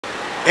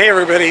Hey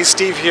everybody,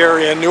 Steve here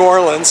in New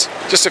Orleans,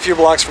 just a few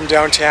blocks from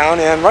downtown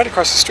and right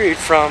across the street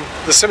from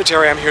the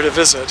cemetery I'm here to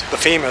visit, the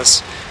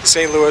famous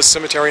St. Louis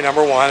Cemetery No.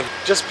 1.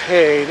 Just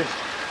paid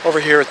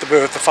over here at the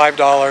booth the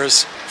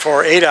 $5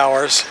 for 8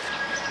 hours.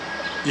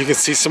 You can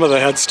see some of the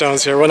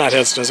headstones here, well not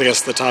headstones, I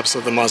guess the tops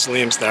of the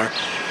mausoleums there.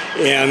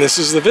 And this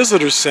is the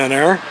visitor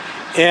center.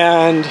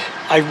 And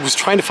I was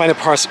trying to find a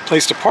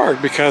place to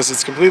park because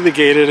it's completely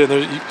gated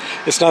and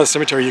it's not a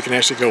cemetery you can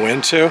actually go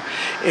into.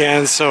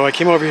 And so I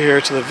came over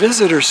here to the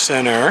visitor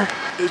center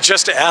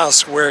just to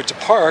ask where to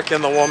park,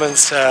 and the woman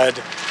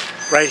said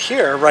right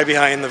here, right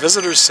behind the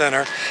visitor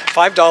center,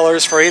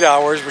 $5 for 8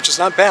 hours, which is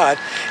not bad.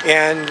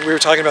 And we were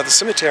talking about the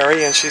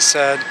cemetery, and she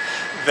said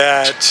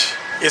that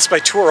it's by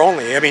tour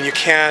only. I mean, you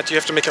have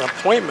to make an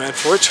appointment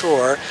for a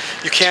tour.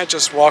 You can't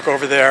just walk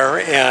over there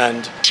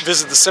and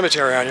visit the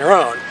cemetery on your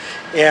own.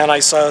 And I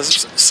saw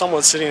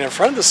someone sitting in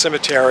front of the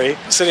cemetery,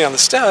 sitting on the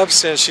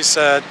steps, and she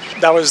said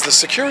that was the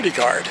security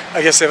guard.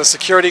 I guess they have a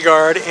security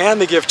guard and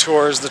they give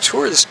tours. The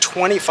tour is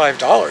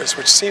 $25,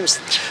 which seems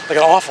like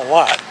an awful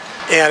lot.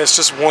 And it's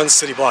just one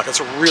city block.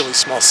 It's a really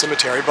small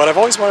cemetery, but I've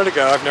always wanted to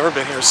go. I've never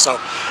been here, so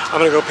I'm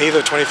going to go pay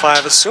the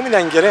 $25, assuming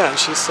I can get in.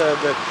 She said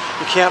that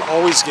you can't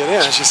always get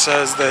in. She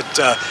says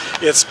that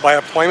it's by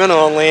appointment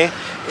only,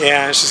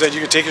 and she said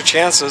you can take your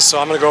chances, so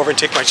I'm going to go over and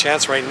take my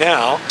chance right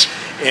now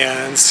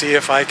and see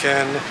if I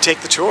can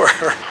take the tour.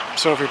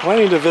 So if you're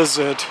planning to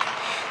visit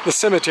the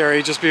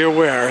cemetery, just be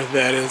aware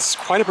that it's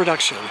quite a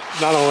production.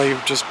 Not only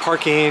just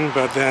parking,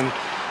 but then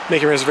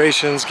making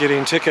reservations,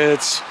 getting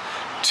tickets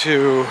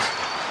to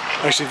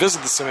actually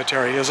visit the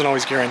cemetery isn't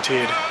always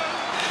guaranteed.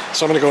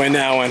 So I'm going to go in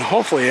now and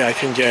hopefully I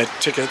can get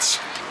tickets.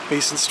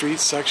 Basin Street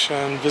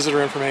section,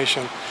 visitor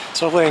information.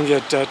 So hopefully I can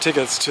get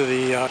tickets to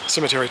the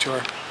cemetery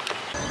tour.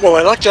 Well,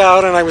 I lucked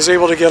out and I was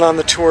able to get on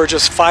the tour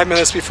just 5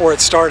 minutes before it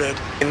started.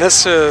 And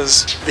this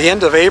is the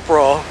end of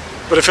April,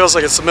 but it feels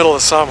like it's the middle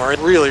of summer.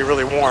 It's really,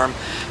 really warm,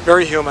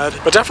 very humid,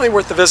 but definitely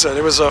worth the visit.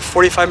 It was a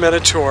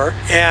 45-minute tour,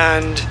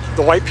 and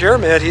the White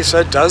Pyramid, he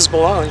said, does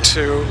belong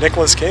to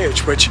Nicolas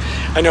Cage, which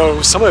I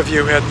know some of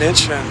you had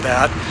mentioned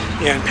that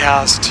in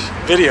past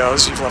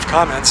videos. You've left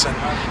comments,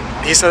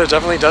 and he said it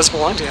definitely does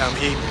belong to him.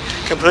 He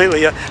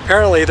completely,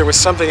 apparently there was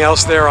something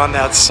else there on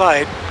that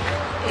site,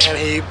 and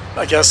he,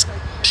 I guess,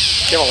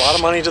 gave a lot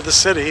of money to the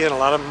city and a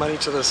lot of money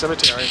to the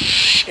cemetery,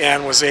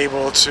 and was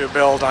able to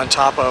build on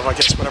top of, I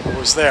guess, whatever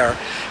was there,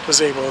 was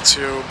able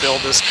to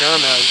build this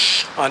pyramid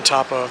on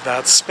top of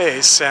that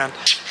space. And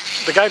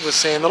the guide was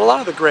saying that a lot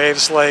of the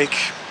graves, like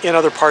in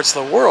other parts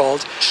of the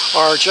world,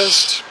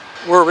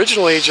 were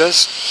originally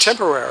just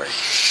temporary.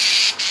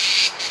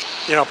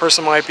 You know, a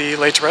person might be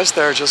laid to rest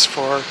there just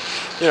for,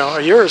 you know,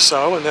 a year or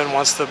so, and then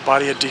once the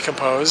body had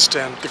decomposed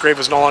and the grave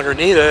was no longer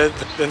needed,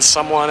 then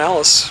someone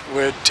else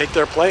would take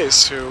their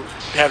place who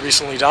had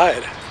recently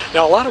died.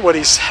 Now, a lot of what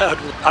he said,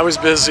 I was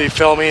busy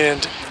filming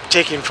and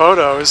taking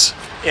photos,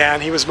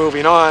 and he was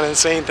moving on and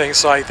saying things,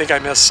 so I think I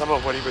missed some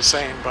of what he was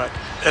saying, but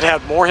it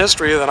had more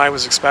history than I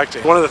was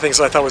expecting. One of the things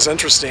I thought was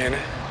interesting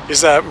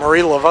is that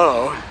Marie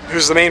Laveau,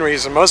 who's the main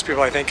reason most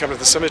people, I think, come to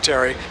the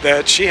cemetery,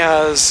 that she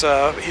has,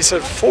 he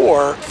said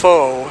four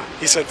faux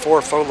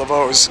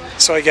Laveaus.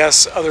 So I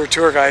guess other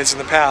tour guides in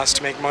the past,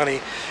 to make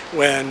money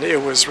when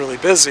it was really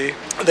busy,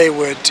 they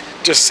would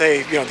just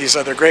say, you know, these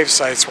other grave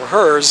sites were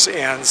hers,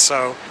 and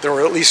so there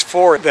were at least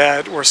 4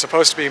 that were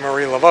supposed to be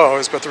Marie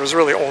Laveau's, but there was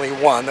really only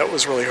one that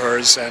was really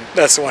hers, and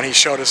that's the one he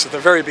showed us at the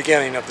very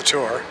beginning of the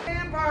tour.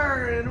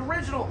 Empire and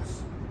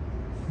originals.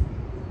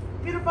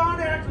 Peter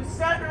Fonda actually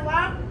sat in her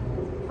lap,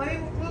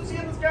 playing with Lucy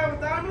and this guy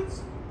with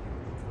diamonds.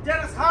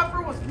 Dennis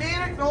Hopper was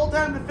manic the whole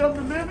time they filmed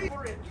the movie.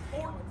 We're in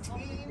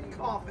 14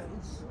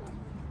 coffins.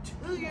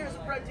 2 years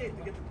of red tape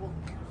to get the pull.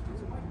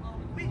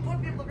 We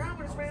put people around,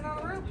 we just ran out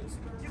of room.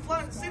 You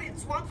fly in the city,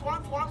 it's swamp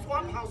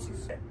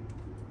houses.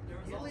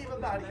 You leave a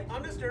body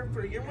undisturbed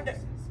for a year and a day.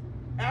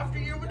 After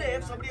a year and a day,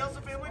 if somebody else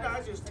in the family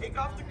dies, just take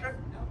off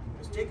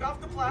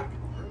the plaque.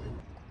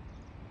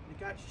 It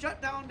got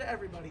shut down to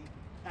everybody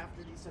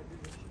after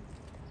desegregation.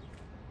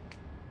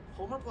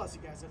 Homer Plessy,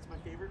 guys, that's my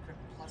favorite crypt.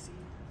 Plessy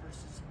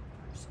versus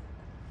Person.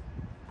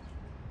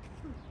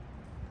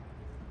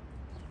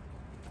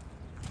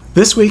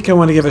 This week I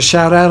want to give a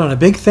shout out and a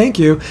big thank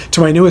you to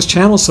my newest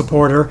channel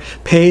supporter,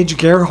 Paige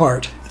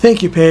Gerhardt.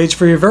 Thank you, Paige,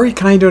 for your very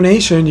kind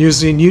donation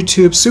using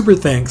YouTube Super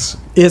Thanks.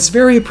 It's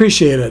very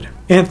appreciated.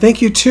 And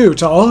thank you too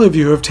to all of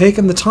you who have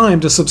taken the time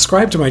to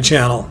subscribe to my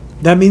channel.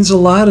 That means a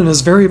lot and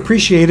is very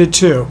appreciated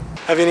too.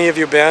 Have any of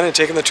you been and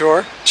taken the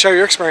tour? Share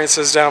your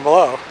experiences down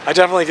below. I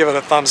definitely give it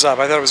a thumbs up.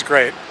 I thought it was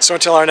great. So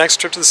until our next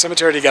trip to the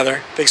cemetery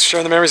together, thanks for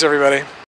sharing the memories, everybody.